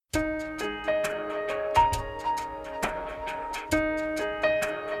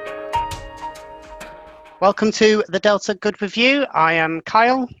Welcome to the Delta Good Review. I am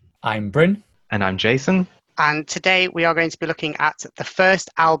Kyle. I'm Bryn. And I'm Jason. And today we are going to be looking at the first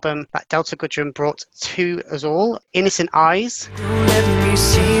album that Delta Goodrem brought to us all, Innocent Eyes. Don't let me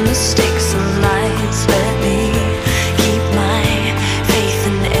see mistakes and lights. Let me keep my faith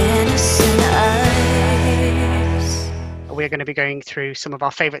in innocent eyes. We're going to be going through some of our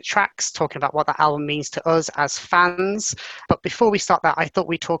favourite tracks, talking about what that album means to us as fans. But before we start that, I thought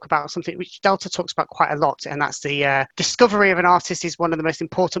we'd talk about something which Delta talks about quite a lot, and that's the discovery of an artist is one of the most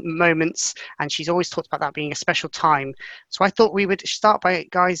important moments, and she's always talked about that being a special time. So I thought we would start by,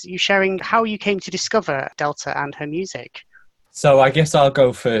 guys, you sharing how you came to discover Delta and her music. So I guess I'll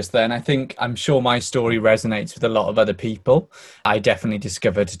go first then. I'm sure my story resonates with a lot of other people. I definitely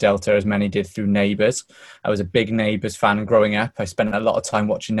discovered Delta, as many did, through Neighbours. I was a big Neighbours fan growing up. I spent a lot of time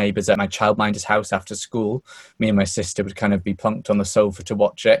watching Neighbours at my childminder's house after school. Me and my sister would kind of be plunked on the sofa to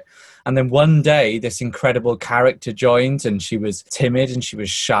watch it. And then one day, this incredible character joined, and she was timid and she was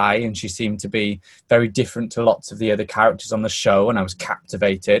shy, and she seemed to be very different to lots of the other characters on the show, and I was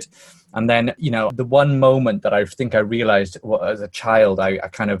captivated. And then, the one moment that I think I realized as a child, I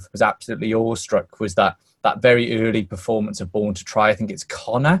kind of was absolutely awestruck was that very early performance of Born to Try. I think it's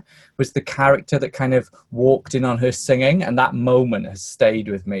Connor was the character that kind of walked in on her singing. And that moment has stayed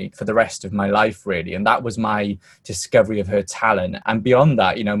with me for the rest of my life, really. And that was my discovery of her talent. And beyond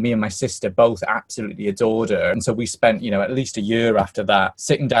that, me and my sister both absolutely adored her. And so we spent, at least a year after that,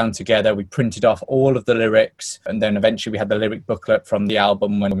 sitting down together. We printed off all of the lyrics. And then eventually we had the lyric booklet from the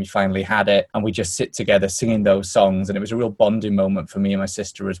album when we finally had it. And we just sit together singing those songs. And it was a real bonding moment for me and my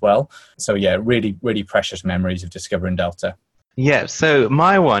sister as well. So yeah, really, really precious memories of discovering Delta. Yeah, so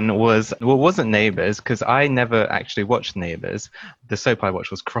my one wasn't Neighbours, because I never actually watched Neighbours. The soap I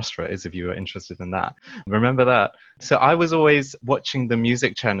watched was Crossroads, if you were interested in that. Remember that? So I was always watching the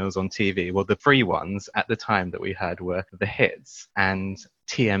music channels on TV. Well, the free ones at the time that we had were The Hits and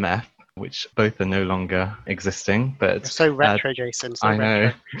TMF, which both are no longer existing. But You're so retro, Jason. So I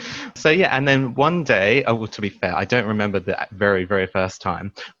know. So yeah, and then one day, well, to be fair, I don't remember the very, very first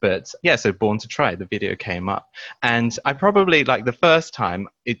time, but yeah, so Born to Try, the video came up. And I probably, the first time,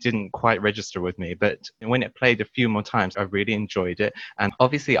 it didn't quite register with me, but when it played a few more times, I really enjoyed it. And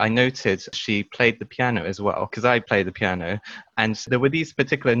obviously I noted she played the piano as well, because I play the piano. And there were these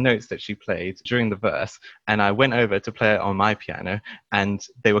particular notes that she played during the verse, and I went over to play it on my piano, and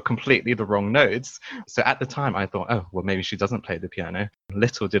they were completely the wrong notes. So at the time I thought, oh, well, maybe she doesn't play the piano.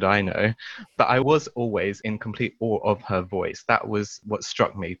 Little did I know. But I was always in complete awe of her voice. That was what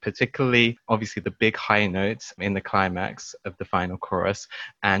struck me, particularly, obviously, the big high notes in the climax of the final chorus,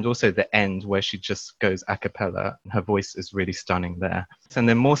 and also the end where she just goes a cappella. Her voice is really stunning there. And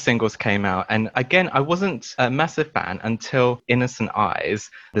then more singles came out. And again, I wasn't a massive fan until Innocent Eyes,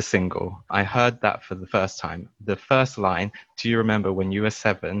 the single. I heard that for the first time. The first line, do you remember when you were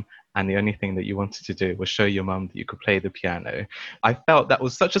 7 and the only thing that you wanted to do was show your mum that you could play the piano? I felt that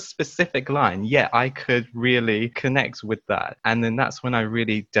was such a specific line, yet I could really connect with that. And then that's when I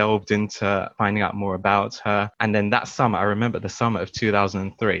really delved into finding out more about her. And then that summer, I remember the summer of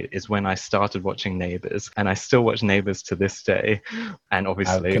 2003 is when I started watching Neighbours, and I still watch Neighbours to this day. And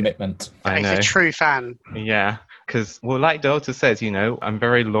obviously, commitment. I know. He's a true fan. Yeah. Because, well, like Delta says, I'm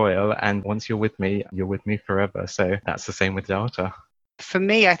very loyal, and once you're with me forever. So that's the same with Delta. For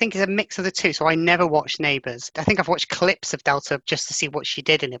me, I think it's a mix of the two. So I never watched Neighbours. I think I've watched clips of Delta just to see what she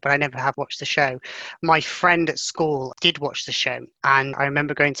did in it, but I never have watched the show. My friend at school did watch the show, and I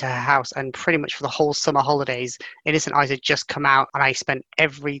remember going to her house, and pretty much for the whole summer holidays, Innocent Eyes had just come out, and I spent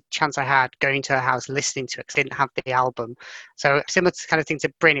every chance I had going to her house listening to it because I didn't have the album. So similar to kind of thing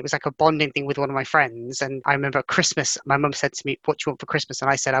to Bryn, it was like a bonding thing with one of my friends. And I remember at Christmas, my mum said to me, what do you want for Christmas? And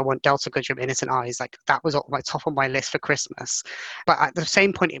I said, I want Delta Goodrem, Innocent Eyes. Like, that was on my top of my list for Christmas. But at the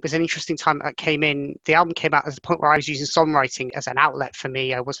same point, it was an interesting time that came in. The album came out at the point where I was using songwriting as an outlet for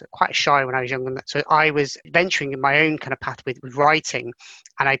me. I was quite shy when I was younger, so I was venturing in my own kind of path with writing,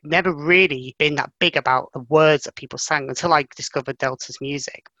 and I'd never really been that big about the words that people sang until I discovered Delta's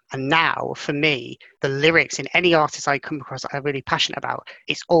music. And now, for me, the lyrics in any artist I come across that I'm really passionate about,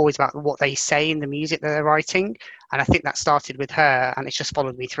 it's always about what they say in the music that they're writing. And I think that started with her, and it's just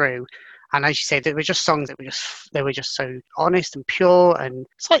followed me through. And as you say, there were just songs that were just so honest and pure and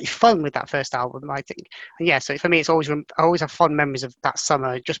slightly fun with that first album, I think. And yeah, so for me, I always have fond memories of that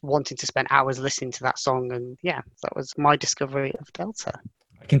summer, just wanting to spend hours listening to that song. And yeah, that was my discovery of Delta.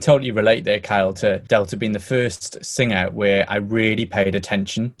 I can totally relate there, Kyle, to Delta being the first singer where I really paid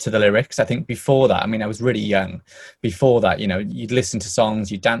attention to the lyrics. I think before that, I mean, I was really young. Before that, you'd listen to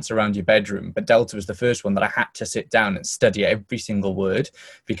songs, you'd dance around your bedroom, but Delta was the first one that I had to sit down and study every single word,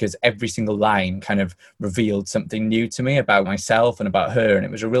 because every single line kind of revealed something new to me about myself and about her. And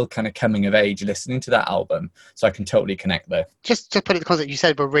it was a real kind of coming of age listening to that album. So I can totally connect there. Just to put it in the context, you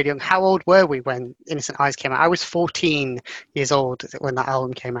said we're really young. How old were we when Innocent Eyes came out? I was 14 years old when that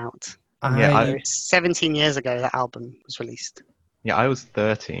album came out. Yeah, 17 years ago that album was released. Yeah, I was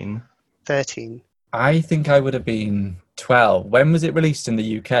 13. 13. I think I would have been 12. When was it released in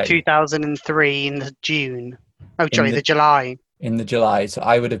the UK? 2003 in the June. Oh, In sorry, the July. In the July. So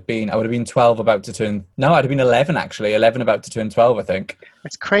I would have been 12 about to turn, no, I'd have been 11 actually, 11 about to turn 12, I think.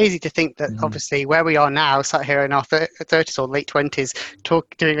 It's crazy to think that obviously where we are now, sat here in our 30s or late 20s,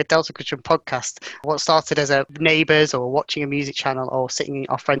 doing a Delta Goodrem podcast, what started as a neighbours or watching a music channel or sitting in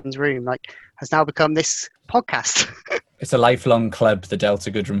our friend's room, has now become this podcast. It's a lifelong club, the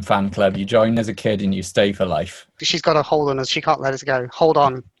Delta Goodrem fan club. You join as a kid and you stay for life. She's got a hold on us. She can't let us go. Hold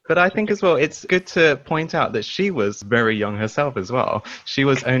on. But I think as well, it's good to point out that she was very young herself as well. She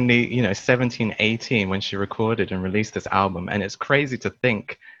was only, 17, 18 when she recorded and released this album. And it's crazy to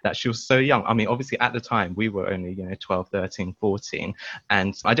think that she was so young. I mean, obviously at the time we were only, 12, 13, 14.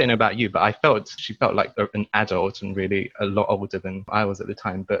 And I don't know about you, but she felt like an adult and really a lot older than I was at the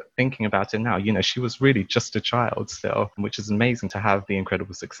time. But thinking about it now, she was really just a child still, which is amazing to have the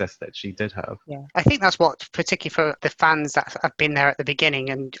incredible success that she did have. Yeah, I think that's what, particularly for the fans that have been there at the beginning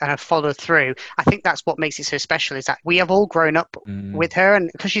and have followed through, I think that's what makes it so special, is that we have all grown up with her,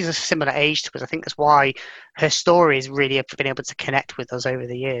 and because she's a similar age to us, I think that's why her stories really have been able to connect with us over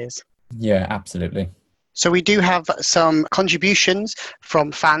the years. Yeah, absolutely. So we do have some contributions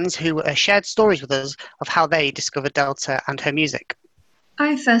from fans who shared stories with us of how they discovered Delta and her music.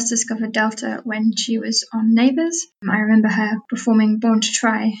 I first discovered Delta when she was on Neighbours. I remember her performing Born to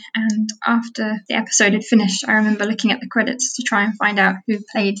Try, and after the episode had finished, I remember looking at the credits to try and find out who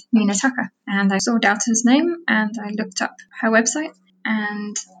played Nina Tucker. And I saw Delta's name and I looked up her website,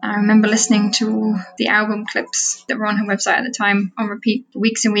 and I remember listening to the album clips that were on her website at the time on repeat for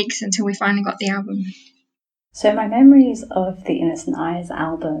weeks and weeks until we finally got the album. So my memories of the Innocent Eyes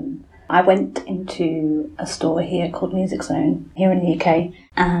album, I went into a store here called Music Zone here in the UK,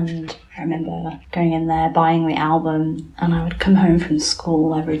 and I remember going in there, buying the album, and I would come home from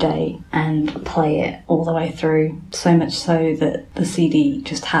school every day and play it all the way through, so much so that the CD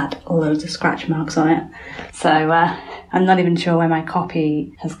just had loads of scratch marks on it. So I'm not even sure where my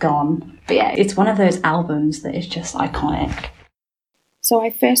copy has gone. But yeah, it's one of those albums that is just iconic. So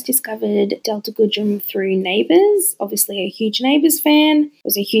I first discovered Delta Goodrem through Neighbours, obviously a huge Neighbours fan,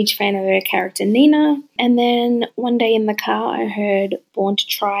 was a huge fan of her character Nina, and then one day in the car I heard Born to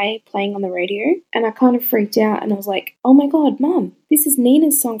Try playing on the radio, and I kind of freaked out and I was like, oh my god, Mum, this is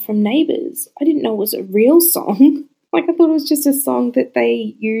Nina's song from Neighbours. I didn't know it was a real song. I thought it was just a song that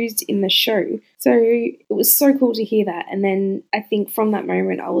they used in the show. So it was so cool to hear that, and then I think from that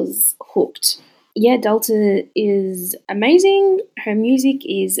moment I was hooked. Yeah, Delta is amazing. Her music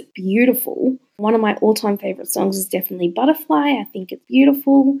is beautiful. One of my all-time favourite songs is definitely Butterfly. I think it's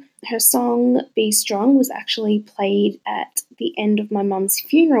beautiful. Her song Be Strong was actually played at the end of my mum's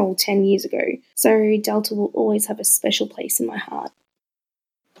funeral 10 years ago. So Delta will always have a special place in my heart.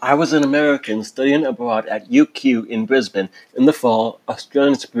 I was an American studying abroad at UQ in Brisbane in the fall,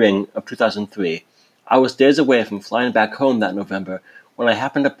 Australian spring of 2003. I was days away from flying back home that November when I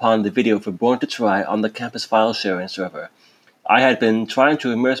happened upon the video for Born to Try on the campus file sharing server. I had been trying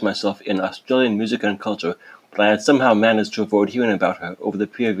to immerse myself in Australian music and culture, but I had somehow managed to avoid hearing about her over the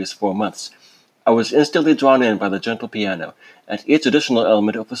previous 4 months. I was instantly drawn in by the gentle piano, and each additional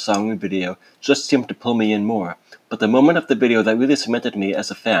element of the song and video just seemed to pull me in more. But the moment of the video that really cemented me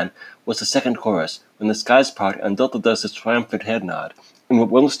as a fan was the second chorus, when the skies part and Delta does this triumphant head nod, in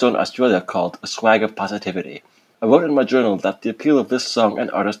what Rolling Stone Australia called a swag of positivity. I wrote in my journal that the appeal of this song and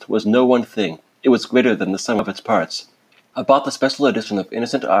artist was no one thing. It was greater than the sum of its parts. I bought the special edition of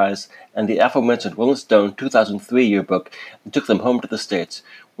Innocent Eyes and the aforementioned Rolling Stone 2003 yearbook and took them home to the States,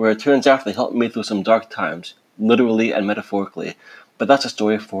 where it turns out they helped me through some dark times, literally and metaphorically. But that's a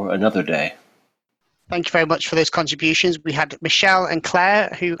story for another day. Thank you very much for those contributions. We had Michelle and Claire,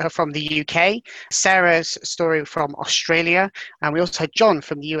 who are from the UK, Sarah's story from Australia, and we also had John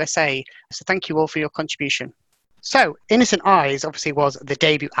from the USA. So thank you all for your contribution. So, Innocent Eyes obviously was the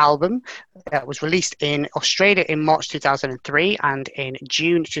debut album that was released in Australia in March 2003 and in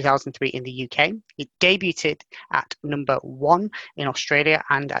June 2003 in the UK. It debuted at number 1 in Australia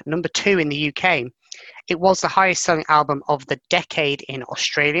and at number 2 in the UK. It was the highest selling album of the decade in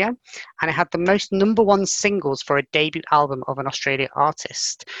Australia, and it had the most number 1 singles for a debut album of an Australian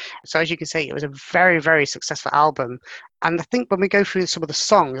artist. So as you can see, it was a very, very successful album. And I think when we go through some of the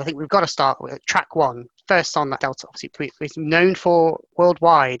songs, I think we've got to start with track 1. First song that Delta obviously is known for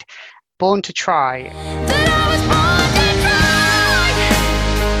worldwide, Born to Try.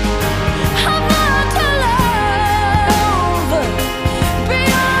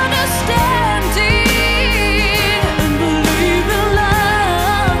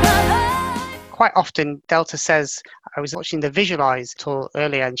 Quite often, Delta says, I was watching the Visualize tour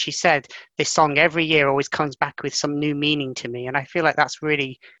earlier, and she said, this song every year always comes back with some new meaning to me. And I feel like that's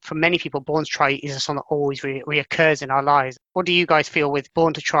really, for many people, Born to Try is a song that always reoccurs in our lives. What do you guys feel with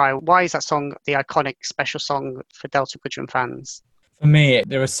Born to Try? Why is that song the iconic special song for Delta Goodrem fans? For me,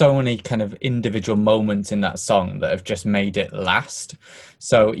 there are so many kind of individual moments in that song that have just made it last.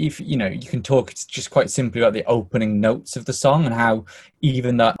 So if you can talk just quite simply about the opening notes of the song and how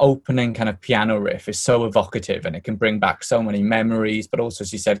even that opening kind of piano riff is so evocative and it can bring back so many memories, but also,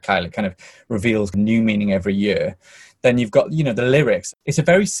 as you said, Kyle, it kind of reveals new meaning every year. Then you've got, the lyrics. It's a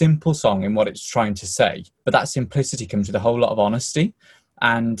very simple song in what it's trying to say, but that simplicity comes with a whole lot of honesty.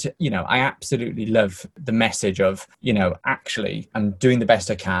 And, I absolutely love the message of, actually, I'm doing the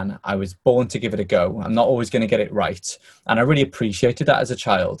best I can. I was born to give it a go. I'm not always going to get it right. And I really appreciated that as a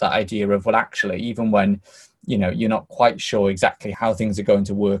child, that idea of, well, actually, even when, you're not quite sure exactly how things are going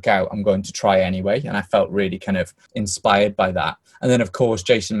to work out, I'm going to try anyway. And I felt really kind of inspired by that. And then, of course,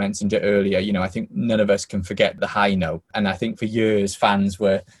 Jason mentioned it earlier, I think none of us can forget the high note. And I think for years, fans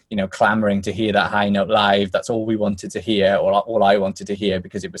were, clamoring to hear that high note live. That's all we wanted to hear, or all I wanted to hear,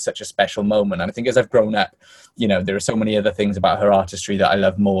 because it was such a special moment. And I think as I've grown up, there are so many other things about her artistry that I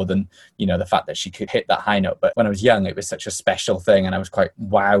love more than, the fact that she could hit that high note. But when I was young, it was such a special thing. And I was quite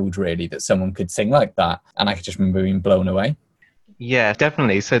wowed, really, that someone could sing like that. And I could just remember being blown away. Yeah,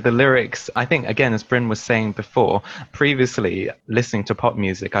 definitely. So the lyrics, I think, again, as Bryn was saying before, previously listening to pop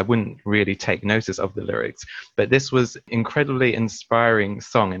music, I wouldn't really take notice of the lyrics. But this was incredibly inspiring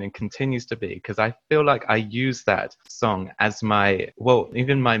song, and it continues to be, because I feel like I use that song as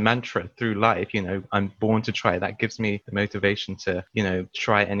even my mantra through life. I'm born to try. That gives me the motivation to,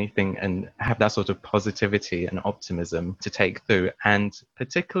 try anything and have that sort of positivity and optimism to take through. And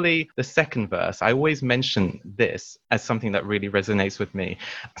particularly the second verse, I always mention this as something that really resonates with me.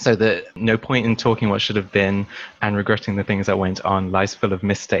 So that no point in talking what should have been and regretting the things that went on. Life's full of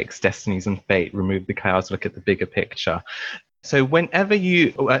mistakes, destinies and fate. Remove the chaos, look at the bigger picture. So whenever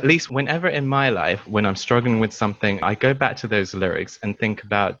whenever in my life, when I'm struggling with something, I go back to those lyrics and think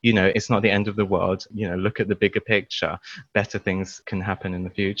about, it's not the end of the world. Look at the bigger picture. Better things can happen in the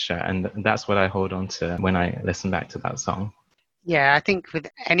future. And that's what I hold on to when I listen back to that song. Yeah, I think with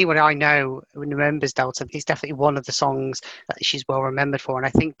anyone I know who remembers Delta, it's definitely one of the songs that she's well remembered for. And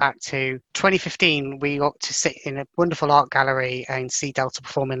I think back to 2015, we got to sit in a wonderful art gallery and see Delta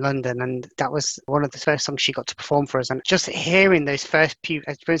perform in London. And that was one of the first songs she got to perform for us. And just hearing those first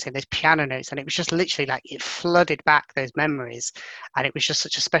those piano notes, and it was just literally like it flooded back those memories. And it was just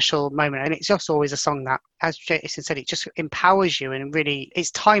such a special moment. And it's just always a song that, as Jason said, it just empowers you, and really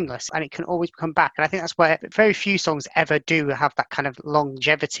it's timeless and it can always come back. And I think that's where very few songs ever do have that kind of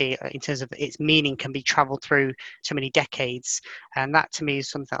longevity in terms of its meaning, can be traveled through so many decades. And that to me is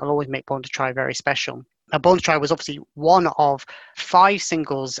something that will always make Born to Try very special. Now, Born to Try was obviously one of 5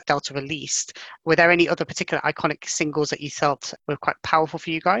 singles Delta released. Were there any other particular iconic singles that you felt were quite powerful for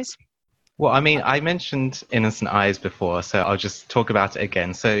you guys? Well, I mean, I mentioned Innocent Eyes before, so I'll just talk about it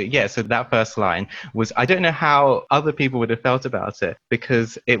again. So that first line was, I don't know how other people would have felt about it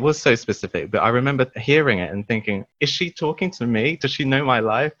because it was so specific, but I remember hearing it and thinking, is she talking to me? Does she know my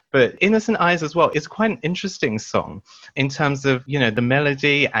life? But Innocent Eyes as well is quite an interesting song in terms of, the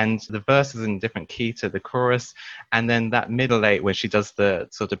melody and the verses in a different key to the chorus. And then that middle 8 where she does the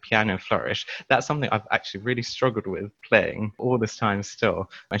sort of piano flourish, that's something I've actually really struggled with playing all this time still.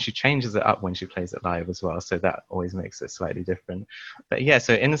 And she changes it up when she plays it live as well. So that always makes it slightly different. But yeah,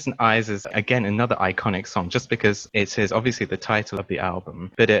 so Innocent Eyes is, again, another iconic song just because it is obviously the title of the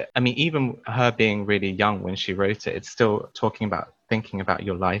album. But even her being really young when she wrote it, it's still talking about thinking about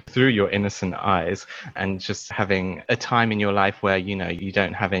your life through your innocent eyes and just having a time in your life where, you know, you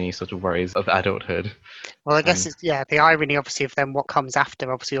don't have any sort of worries of adulthood. Well, I guess it's, yeah, the irony, obviously, of then what comes after,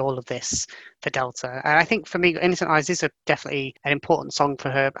 obviously, all of this for Delta. And I think for me, Innocent Eyes is definitely an important song for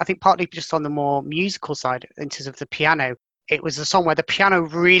her. I think partly just on the more musical side, in terms of the piano. It was a song where the piano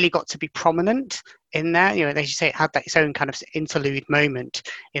really got to be prominent in there. You know, as you say, it had that its own kind of interlude moment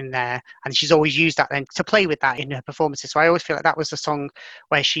in there. And she's always used that then to play with that in her performances. So I always feel like that was the song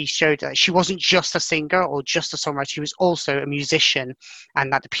where she showed that she wasn't just a singer or just a songwriter, she was also a musician,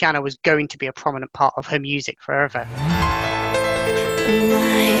 and that the piano was going to be a prominent part of her music forever. My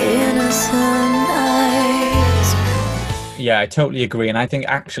innocent eyes. Yeah, I totally agree. And I think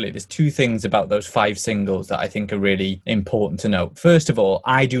actually there's two things about those 5 singles that I think are really important to note. First of all,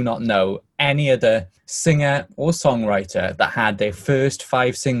 I do not know any other singer or songwriter that had their first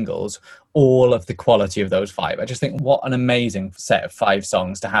 5 singles all of the quality of those 5. I just think what an amazing set of 5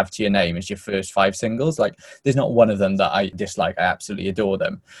 songs to have to your name as your first 5 singles. Like, there's not one of them that I dislike. I absolutely adore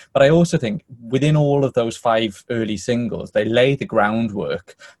them. But I also think within all of those 5 early singles, they lay the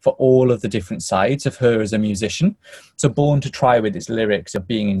groundwork for all of the different sides of her as a musician. So Born to Try, with its lyrics of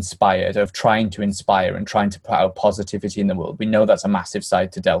being inspired, of trying to inspire and trying to put out positivity in the world, we know that's a massive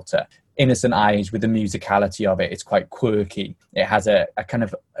side to Delta. Innocent Eyes, with the musicality of it, it's quite quirky. It has a kind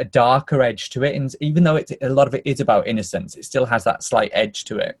of a darker edge to it, and even though a lot of it is about innocence, it still has that slight edge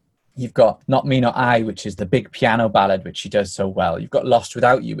to it. You've got Not Me Not I, which is the big piano ballad, which she does so well. You've got Lost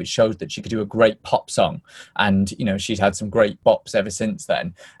Without You, which shows that she could do a great pop song. And, you know, she's had some great bops ever since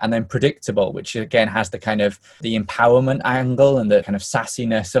then. And then Predictable, which again has the kind of the empowerment angle and the kind of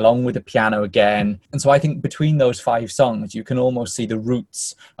sassiness along with the piano again. And so I think between those 5 songs, you can almost see the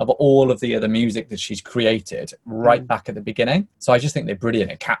roots of all of the other music that she's created right back at the beginning. So I just think they're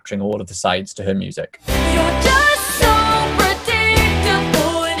brilliant at capturing all of the sides to her music. You're just so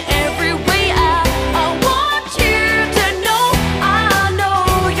predictable in every way. I want you to know I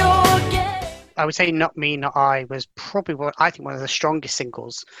know your game. I would say Not Me, Not I was probably what I think one of the strongest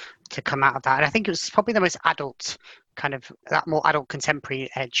singles to come out of that. And I think it was probably the most adult, kind of that more adult contemporary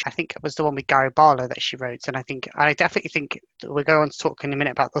edge. I think it was the one with Gary Barlow that she wrote. And I definitely think we'll go on to talk in a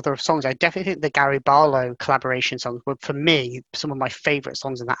minute about other songs. I definitely think the Gary Barlow collaboration songs were, for me, some of my favourite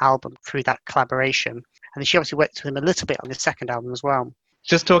songs in that album through that collaboration. And she obviously worked with him a little bit on the second album as well.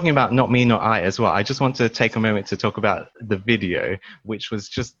 Just talking about Not Me Not I as well, I just want to take a moment to talk about the video, which was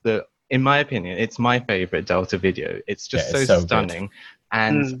just in my opinion, it's my favorite Delta video. It's just so stunning. Good.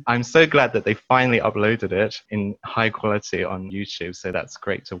 And I'm so glad that they finally uploaded it in high quality on YouTube. So that's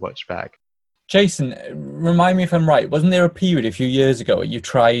great to watch back. Jason, remind me if I'm right. Wasn't there a period a few years ago where you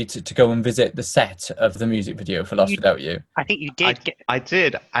tried to go and visit the set of the music video for Lost Without You? I think you did. I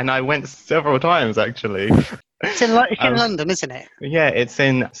did. And I went several times, actually. It's in London, isn't it? Yeah, it's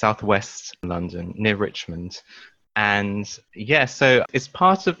in southwest London, near Richmond. And yeah, so it's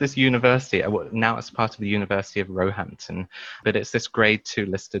part of this university. Now it's part of the University of Roehampton, but it's this grade 2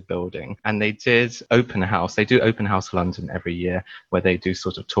 listed building. And they did open house. They do open house London every year where they do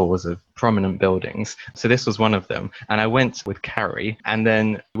sort of tours of prominent buildings. So this was one of them. And I went with Carrie, and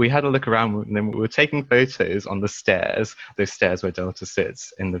then we had a look around, and then we were taking photos on the stairs, those stairs where Delta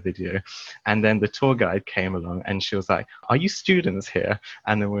sits in the video. And then the tour guide came along and she was like, "Are you students here?"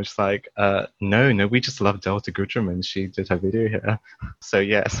 And then we're just like, no, we just love Delta Goodrem, and she did her video here. So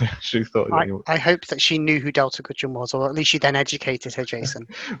yes, she thought. I hope that she knew who Delta Goodrem was, or at least you then educated her, Jason.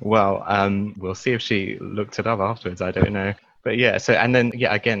 Well, we'll see if she looked it up afterwards. I don't know. But yeah, so, and then,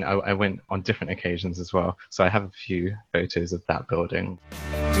 yeah, again, I went on different occasions as well. So I have a few photos of that building.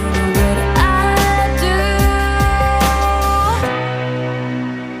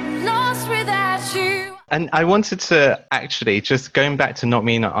 And I wanted to actually, just going back to Not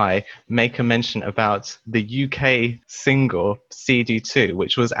Me Not I, make a mention about the UK single CD2,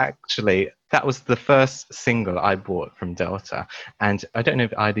 which was actually, that was the first single I bought from Delta. And I don't know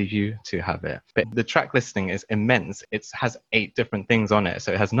if either of you two have it, but the track listing is immense. It has 8 different things on it.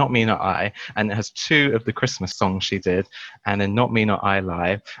 So it has Not Me Not I, and it has 2 of the Christmas songs she did, and then Not Me Not I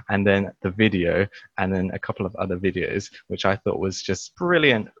Live, and then the video, and then a couple of other videos, which I thought was just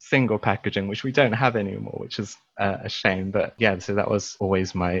brilliant single packaging, which we don't have anymore, which is a shame. But yeah, so that was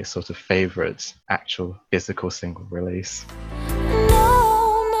always my sort of favorite actual physical single release.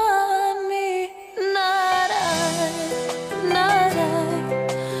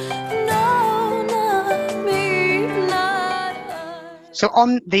 So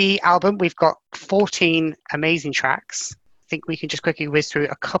on the album, we've got 14 amazing tracks. I think we can just quickly whiz through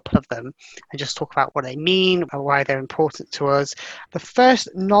a couple of them and just talk about what they mean and why they're important to us. The first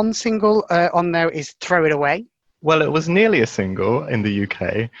non-single on there is Throw It Away. Well, it was nearly a single in the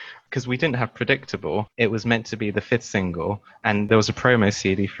UK because we didn't have Predictable. It was meant to be the fifth single, and there was a promo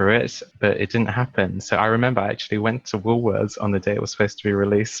CD for it, but it didn't happen. So I remember I actually went to Woolworths on the day it was supposed to be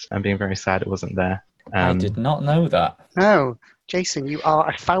released and being very sad it wasn't there. I did not know that. No, Jason, you are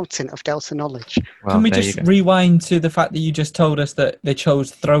a fountain of Delta knowledge. Well, Can we there just you go. rewind to the fact that you just told us that they chose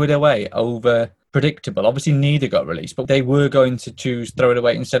Throw It Away over Predictable? Obviously, neither got released, but they were going to choose Throw It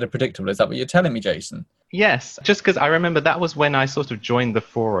Away instead of Predictable. Is that what you're telling me, Jason? Yes, just because I remember that was when I sort of joined the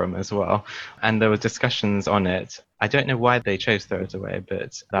forum as well, and there were discussions on it. I don't know why they chose Throw It Away,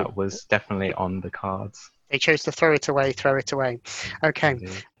 but that was definitely on the cards. They chose to throw it away, throw it away. Okay.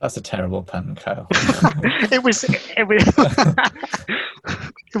 Indeed. That's a terrible pun, Kyle. it was it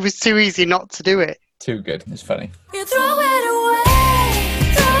was too easy not to do it. Too good. It's funny. You throw it away,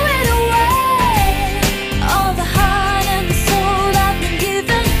 throw it away. All the heart and the soul I've been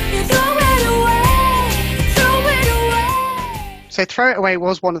given. You throw it away, throw it away. So Throw It Away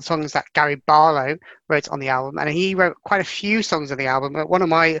was one of the songs that Gary Barlow wrote on the album, and he wrote quite a few songs on the album, but one of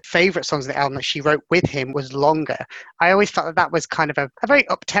my favourite songs of the album that she wrote with him was Longer. I always felt that was kind of a very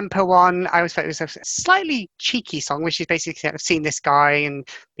up-tempo one. I always felt it was a slightly cheeky song, which is basically kind of seeing this guy and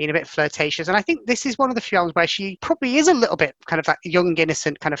being a bit flirtatious, and I think this is one of the few albums where she probably is a little bit kind of that young,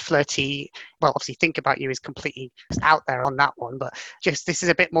 innocent, kind of flirty. Well, obviously Think About You is completely out there on that one, but just this is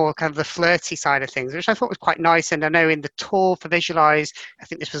a bit more kind of the flirty side of things, which I thought was quite nice. And I know in the tour for Visualize, I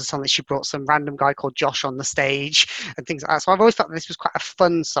think this was a song that she brought some random guy called Josh on the stage and things like that. So I've always felt that this was quite a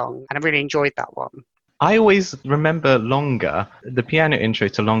fun song, and I really enjoyed that one. I always remember Longer, the piano intro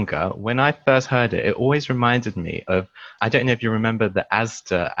to Longer. When I first heard it, it always reminded me of, I don't know if you remember the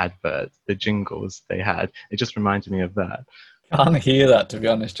Asda advert, the jingles they had. It just reminded me of that. Can't hear that, to be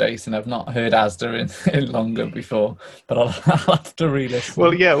honest, Jason. I've not heard Asda in Longer before, but I'll have to re-listen.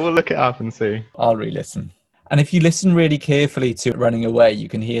 Well, yeah, we'll look it up and see. I'll re-listen. And if you listen really carefully to Running Away, you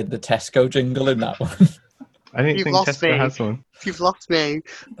can hear the Tesco jingle in that one. I didn't You've think lost Tesco me. has one. You've lost me.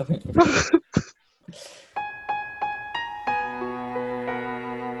 I think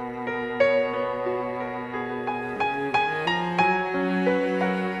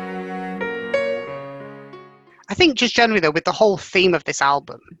I think just generally though, with the whole theme of this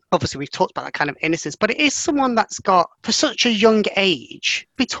album, obviously we've talked about that kind of innocence, but it is someone that's got, for such a young age,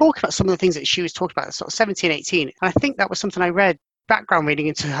 we talk about some of the things that she was talking about, sort of 17, 18. And I think that was something I read background reading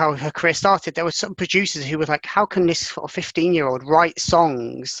into how her career started. There were some producers who were like, how can this sort of 15-year-old write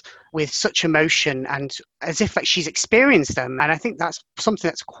songs with such emotion and as if like she's experienced them? And I think that's something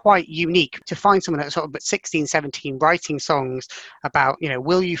that's quite unique, to find someone that's sort of 16, 17 writing songs about, you know,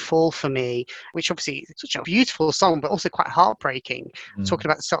 Will You Fall For Me, which obviously is such a beautiful song, but also quite heartbreaking, talking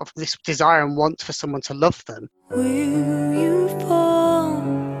about sort of this desire and want for someone to love them. Will you fall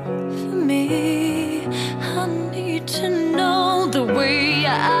for me? I need to know the way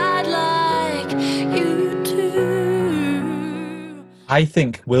I'd like you to. I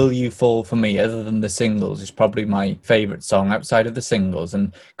think Will You Fall For Me, other than the singles, is probably my favourite song outside of the singles.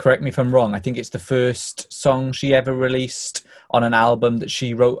 And correct me if I'm wrong, I think it's the first song she ever released on an album that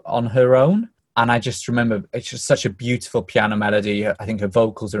she wrote on her own. And I just remember it's just such a beautiful piano melody. I think her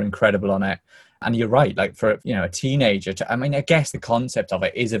vocals are incredible on it. And you're right, like for, you know, a teenager, I mean, I guess the concept of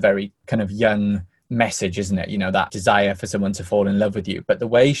it is a very kind of young message, isn't it? You know, that desire for someone to fall in love with you. But the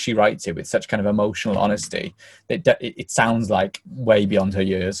way she writes it with such kind of emotional honesty, it sounds like way beyond her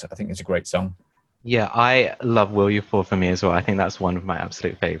years. I think it's a great song. Yeah, I love Will You Fall For Me as well. I think that's one of my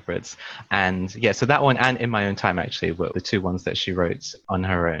absolute favorites. And yeah, so that one and In My Own Time actually were the two ones that she wrote on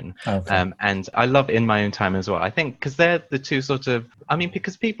her own. Okay. And I love In My Own Time as well. I think because they're the two sort of, I mean,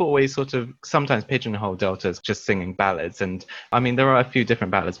 because people always sort of sometimes pigeonhole Delta as just singing ballads. And I mean, there are a few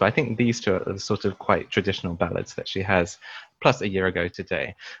different ballads, but I think these two are the sort of quite traditional ballads that she has, plus A Year Ago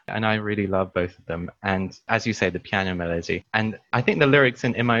Today. And I really love both of them. And as you say, the piano melody. And I think the lyrics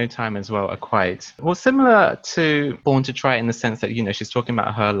in My Own Time as well are quite, well, similar to Born to Try in the sense that, you know, she's talking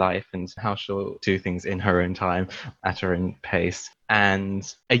about her life and how she'll do things in her own time, at her own pace.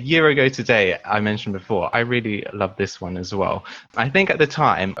 And A Year Ago Today, I mentioned before, I really love this one as well. I think at the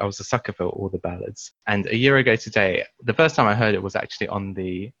time, I was a sucker for all the ballads. And A Year Ago Today, the first time I heard it was actually on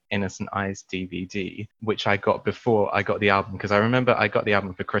the Innocent Eyes DVD, which I got before I got the album, because I remember I got the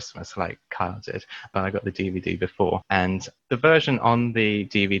album for Christmas, like Kyle did, but I got the DVD before. And the version on the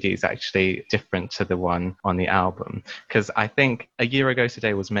DVD is actually different to the one on the album, because I think A Year Ago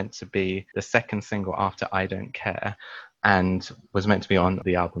Today was meant to be the second single after I Don't Care. and was meant to be on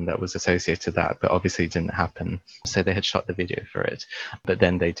the album that was associated to that, but obviously didn't happen. So they had shot the video for it, but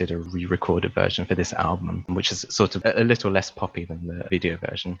then they did a re-recorded version for this album, which is sort of a little less poppy than the video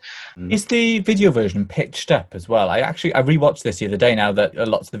version. Is the video version pitched up as well? I rewatched this the other day now that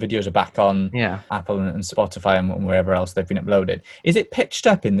lots of the videos are back on Apple and Spotify and wherever else they've been uploaded. Is it pitched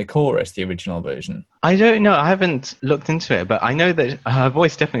up in the chorus, the original version? I don't know. I haven't looked into it, but I know that her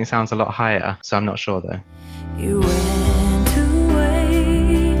voice definitely sounds a lot higher, so I'm not sure though. You went away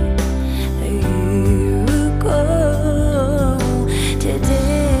a year ago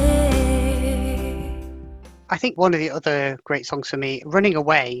today. I think one of the other great songs for me, Running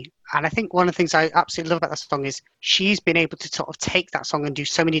Away, and I think one of the things I absolutely love about that song is she's been able to sort of take that song and do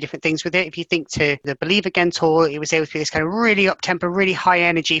so many different things with it. If you think to the Believe Again tour, it was able to be this kind of really up-tempo, really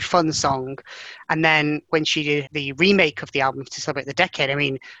high-energy, fun song. And then when she did the remake of the album to celebrate the decade, I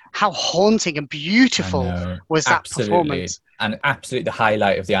mean, how haunting and beautiful was that performance? And absolutely the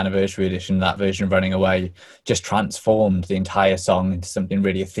highlight of the anniversary edition, that version of Running Away, just transformed the entire song into something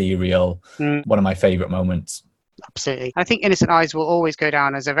really ethereal. One of my favourite moments. Absolutely. I think Innocent Eyes will always go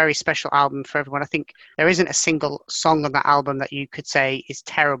down as a very special album for everyone. I think there isn't a single song on that album that you could say is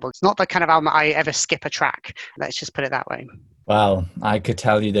terrible. It's not the kind of album I ever skip a track. Let's just put it that way. Well, I could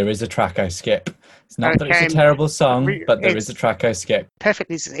tell you there is a track I skip. It's not that it's a terrible song, but there is a track I skip.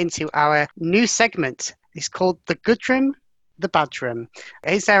 Perfectly into our new segment. It's called the Goodrem, the Badrem.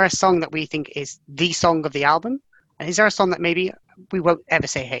 Is there a song that we think is the song of the album? And is there a song that maybe we won't ever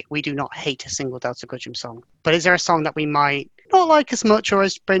say hate? We do not hate a single Delta Goodrem song. But is there a song that we might not like as much, or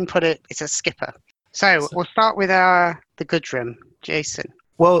as Bryn put it, it's a skipper? So we'll start with the Goodrem. Jason.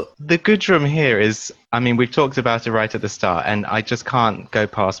 Well, the Goodrem here is, I mean, we've talked about it right at the start, and I just can't go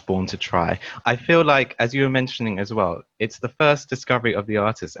past Born to Try. I feel like, as you were mentioning as well, it's the first discovery of the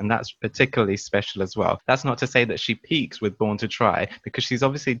artist, and that's particularly special as well. That's not to say that she peaks with Born to Try, because she's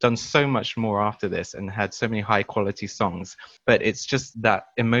obviously done so much more after this and had so many high quality songs, but it's just that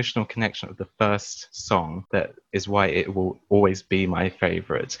emotional connection of the first song that is why it will always be my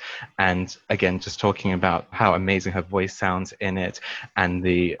favorite. And again, just talking about how amazing her voice sounds in it and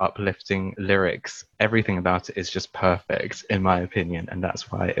the uplifting lyrics, everything about it is just perfect in my opinion, and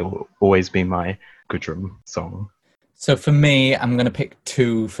that's why it will always be my Goodrem song. So for me, I'm going to pick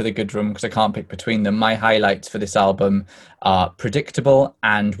two for the Goodrem because I can't pick between them. My highlights for this album are Predictable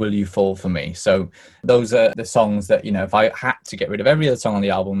and Will You Fall For Me. So those are the songs that, you know, if I had to get rid of every other song on the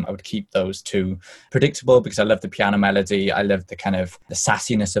album, I would keep those two. Predictable because I love the piano melody. I love the kind of the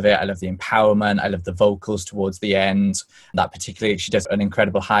sassiness of it. I love the empowerment. I love the vocals towards the end. That particularly, she does an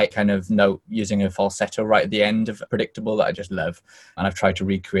incredible high kind of note using her falsetto right at the end of Predictable that I just love. And I've tried to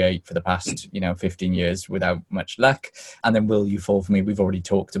recreate for the past, 15 years without much luck. And then Will You Fall For Me, we've already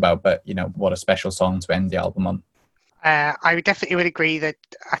talked about, but, what a special song to end the album on. I definitely would agree that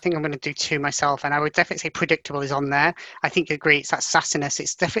I think I'm going to do two myself, and I would definitely say Predictable is on there. I think you agree, it's that sassiness.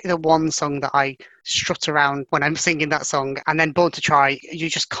 It's definitely the one song that I strut around when I'm singing that song. And then Born to Try, you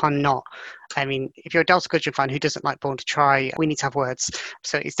just cannot. I mean, if you're a Delta Goodrem fan who doesn't like Born to Try, we need to have words.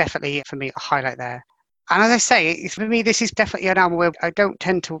 So it's definitely, for me, a highlight there. And as I say, for me, this is definitely an album where I don't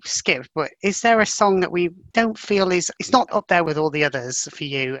tend to skip, but is there a song that we don't feel it's not up there with all the others for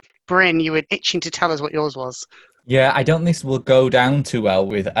you? Bryn, you were itching to tell us what yours was. Yeah, I don't think this will go down too well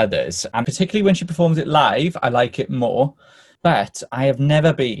with others. And particularly when she performs it live, I like it more. But I have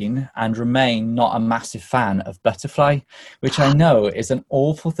never been and remain not a massive fan of Butterfly, which I know is an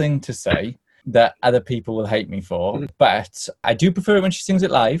awful thing to say that other people will hate me for, but I do prefer it when she sings it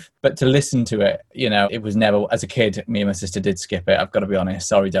live. But to listen to it, it was never, as a kid, me and my sister did skip it. I've got to be honest.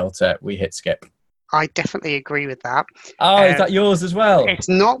 Sorry, Delta, we hit skip. I definitely agree with that. Oh, is that yours as well? It's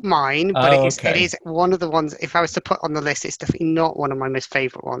not mine, but okay. It is one of the ones, if I was to put on the list, it's definitely not one of my most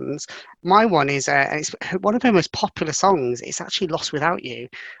favourite ones. My one is, and it's one of her most popular songs. It's actually Lost Without You.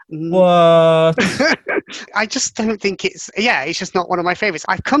 What? I just don't think it's just not one of my favourites.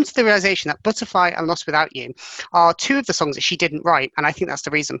 I've come to the realisation that Butterfly and Lost Without You are two of the songs that she didn't write, and I think that's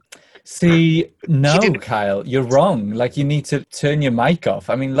the reason. See, no, Kyle, you're wrong. Like, you need to turn your mic off.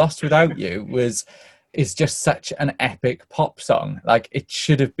 I mean, Lost Without You is just such an epic pop song. Like, it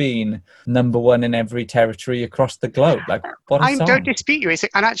should have been number one in every territory across the globe. Like, what a song. I don't dispute you.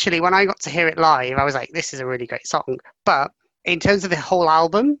 And actually, when I got to hear it live, I was like, this is a really great song. But in terms of the whole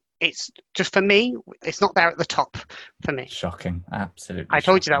album, it's just, for me, it's not there at the top for me. Shocking. Absolutely. I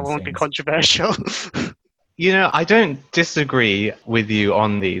told you that won't be controversial. You know, I don't disagree with you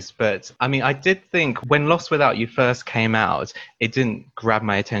on these, but I mean, I did think when Lost Without You first came out, it didn't grab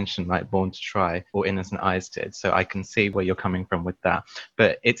my attention like Born to Try or Innocent Eyes did. So I can see where you're coming from with that.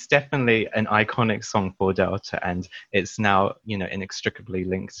 But it's definitely an iconic song for Delta, and it's now, you know, inextricably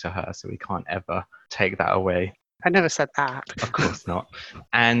linked to her. So we can't ever take that away. I never said that. Of course not.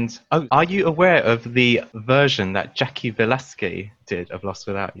 And are you aware of the version that Jackie Velasquez did of Lost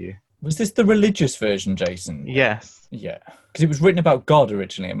Without You? Was this the religious version, Jason? Yes. Yeah. Because it was written about God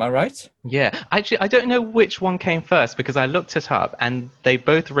originally, am I right? Yeah. Actually, I don't know which one came first because I looked it up and they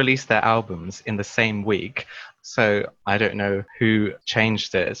both released their albums in the same week. So I don't know who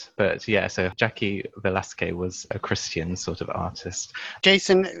changed it. But yeah, so Jackie Velasquez was a Christian sort of artist.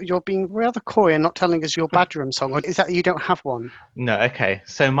 Jason, you're being rather coy and not telling us your Badrum song. Or is that you don't have one? No, okay.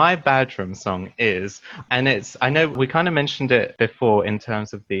 So my Badrum song is, and it's, I know we kind of mentioned it before in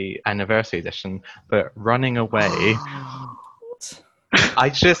terms of the anniversary edition, but Running Away.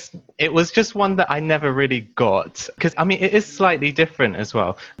 It was just one that I never really got. Because, I mean, it is slightly different as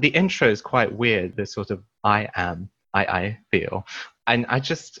well. The intro is quite weird, the sort of I feel. And it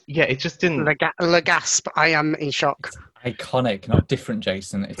just didn't. Le gasp, I am in shock. Iconic, not different,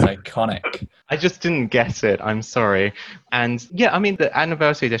 Jason. It's iconic. I just didn't get it. I'm sorry. And yeah, I mean, the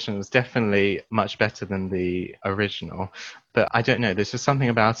anniversary edition was definitely much better than the original. But I don't know. There's just something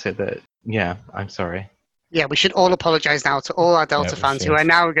about it that, yeah, I'm sorry. Yeah, we should all apologise now to all our Delta fans who are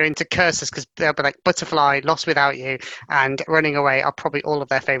now going to curse us because they'll be like, Butterfly, Lost Without You, and Running Away are probably all of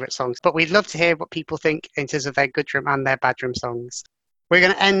their favourite songs. But we'd love to hear what people think in terms of their Goodrem and their Badrem songs. We're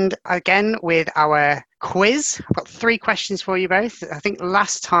going to end again with our quiz. I've got 3 questions for you both. I think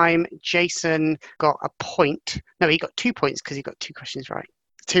last time Jason got a point. No, he got 2 points because he got 2 questions right.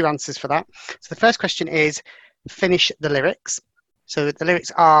 2 answers for that. So the first question is, finish the lyrics. So the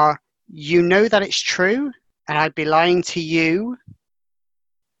lyrics are, you know that it's true, and I'd be lying to you.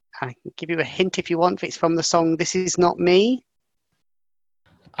 I can give you a hint if you want, if it's from the song This Is Not Me.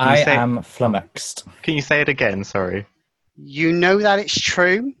 I am flummoxed. Can you say it again? Sorry. You know that it's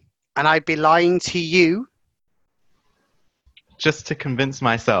true, and I'd be lying to you. Just to convince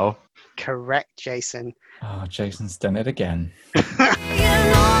myself. Correct, Jason. Oh, Jason's done it again. You know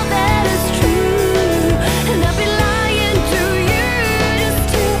that it's true, and I'll be lying to you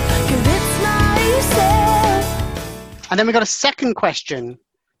just to convince myself. And then we got a second question.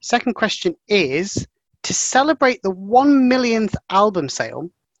 Second question is, to celebrate the 1 millionth album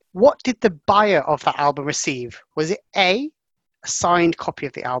sale, what did the buyer of that album receive? Was it A, a signed copy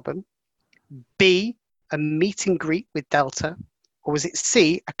of the album, B, a meet and greet with Delta, or was it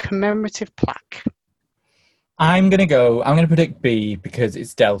C, a commemorative plaque? I'm going to predict B because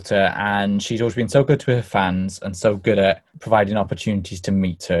it's Delta and she's always been so good to her fans and so good at providing opportunities to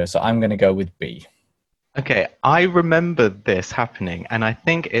meet her. So I'm going to go with B. Okay, I remember this happening and I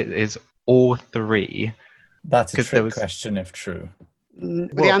think it is all 3. That's a trick question if true.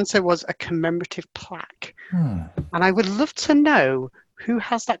 The answer was a commemorative plaque. And I would love to know who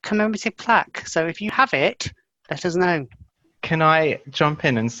has that commemorative plaque. So if you have it, let us know. Can I jump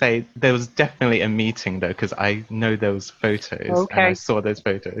in and say there was definitely a meeting though, because I know those photos and I saw those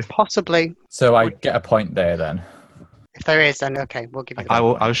photos. Possibly. So I get a point there then. If there is, then okay, we'll give you that.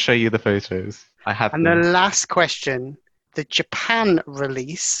 I'll show you the photos. I have And them. the last question, the Japan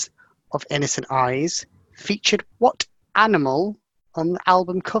release of Innocent Eyes featured what animal on the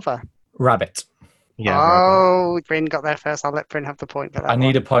album cover? Rabbit. Yeah. Oh, Bryn got there first. I'll let Bryn have the point for that. I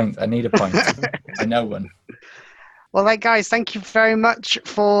need a point. I know one. Well, guys, thank you very much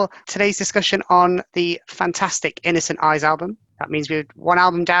for today's discussion on the fantastic Innocent Eyes album. That means we're 1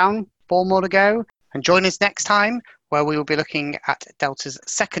 album down, 4 more to go. And join us next time where we will be looking at Delta's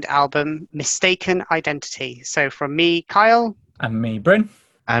second album, Mistaken Identity. So from me, Kyle. And me, Bryn.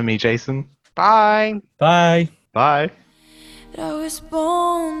 And me, Jason. Bye. Bye. Bye. I was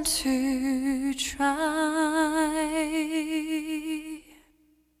born to try.